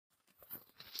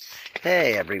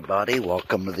Hey everybody,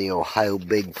 welcome to the Ohio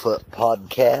Bigfoot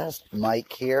Podcast.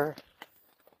 Mike here.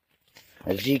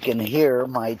 As you can hear,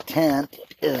 my tent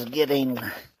is getting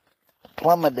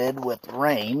plummeted with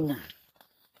rain.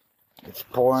 It's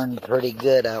pouring pretty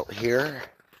good out here.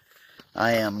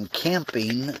 I am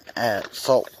camping at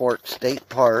Salt Fork State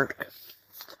Park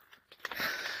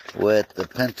with the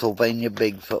Pennsylvania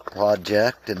Bigfoot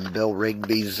Project and Bill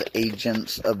Rigby's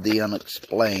Agents of the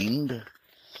Unexplained.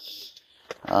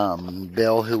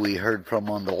 Bill, who we heard from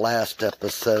on the last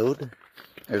episode.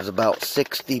 There's about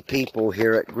 60 people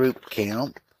here at group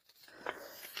camp.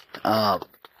 I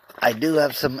do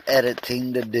have some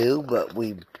editing to do, but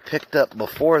we picked up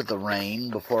before the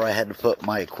rain, before I had to put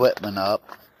my equipment up,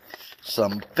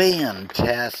 some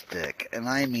fantastic, and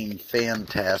I mean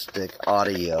fantastic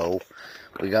audio.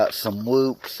 We got some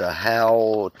whoops, a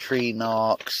howl, tree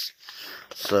knocks.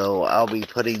 So I'll be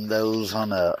putting those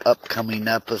on an upcoming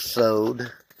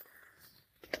episode.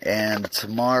 And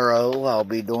tomorrow I'll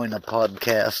be doing a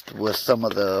podcast with some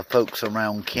of the folks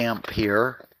around camp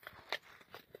here.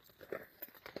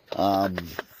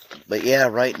 But yeah,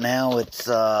 right now it's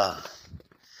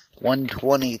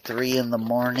 1:23 in the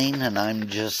morning and I'm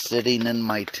just sitting in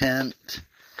my tent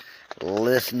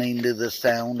listening to the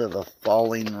sound of the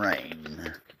falling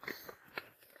rain.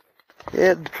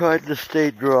 And trying to stay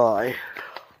dry.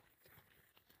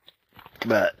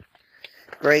 But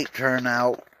great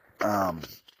turnout.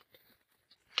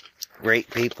 Great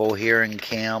people here in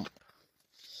camp.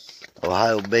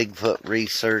 Ohio Bigfoot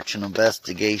Research and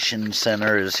Investigation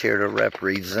Center is here to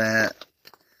represent.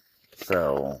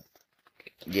 So,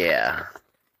 yeah.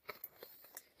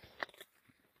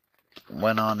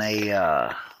 Went on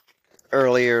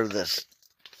earlier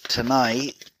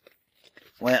tonight.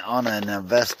 Went on an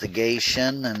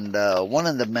investigation, and one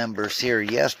of the members here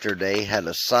yesterday had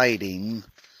a sighting.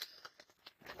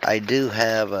 I do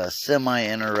have a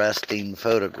semi-interesting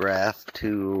photograph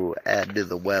to add to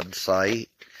the website.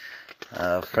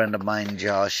 A friend of mine,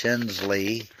 Josh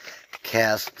Inslee,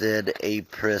 casted a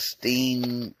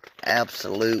pristine,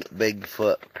 absolute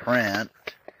Bigfoot print.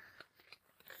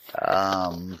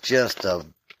 Just a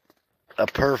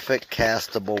perfect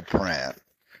castable print.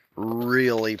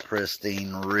 Really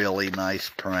pristine, really nice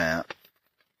print.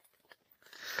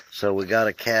 So we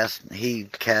got he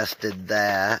casted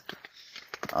that.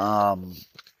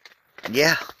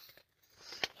 Yeah.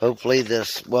 Hopefully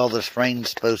this rain's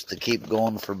supposed to keep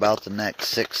going for about the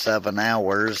next 6-7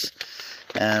 hours.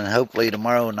 And hopefully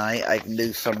tomorrow night I can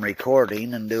do some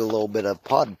recording and do a little bit of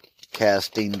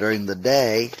podcasting during the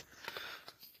day.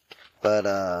 But,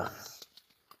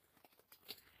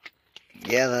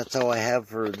 yeah, that's all I have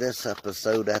for this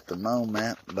episode at the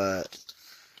moment, but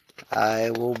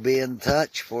I will be in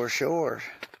touch for sure.